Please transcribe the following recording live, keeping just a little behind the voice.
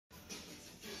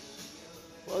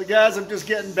Well, guys, I'm just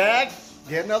getting back.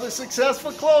 Get another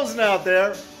successful closing out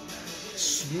there.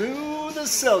 Smooth as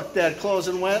silk that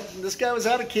closing went. And this guy was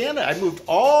out of Canada. I moved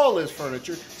all his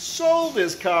furniture, sold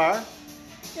his car,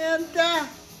 and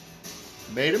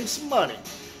made him some money.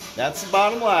 That's the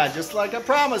bottom line, just like I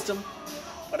promised him.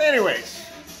 But anyways,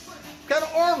 kind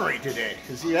of ornery today,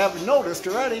 as you haven't noticed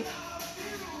already.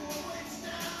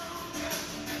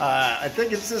 I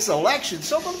think it's this election,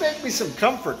 so I'm going to make me some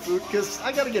comfort food because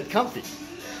I got to get comfy.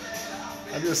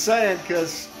 I'm just saying,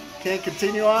 because can't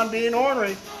continue on being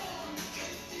ornery.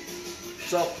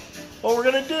 So what we're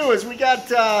going to do is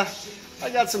I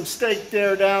got some steak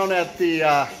there down at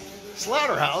the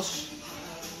slaughterhouse,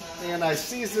 and I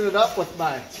seasoned it up with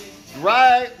my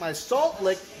Salt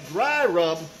Lick dry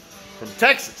rub from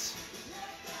Texas.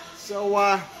 So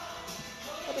I'll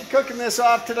be cooking this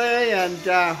off today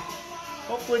and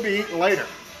hopefully be eating later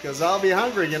because I'll be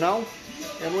hungry, you know.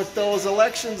 And with those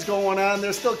elections going on,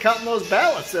 they're still counting those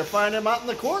ballots. They're finding them out in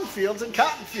the cornfields and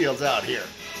cotton fields out here.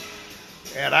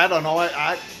 And I don't know,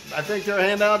 I think they're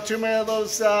handing out too many of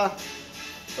those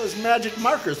magic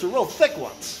markers, the real thick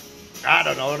ones. I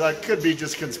don't know, that could be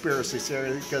just conspiracy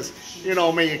theory because, you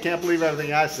know me, you can't believe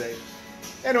everything I say.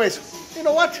 Anyways, you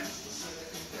know what?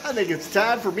 I think it's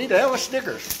time for me to have a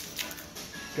Snickers.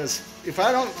 Because if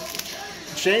I don't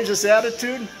change this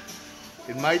attitude,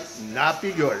 it might not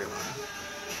be good.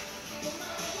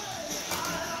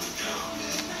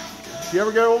 If you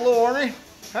ever get a little ornery,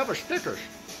 have a Snickers.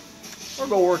 Or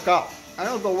go work out. I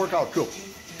don't go work out too.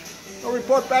 I'll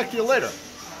report back to you later.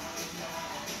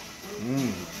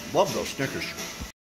 Love those Snickers.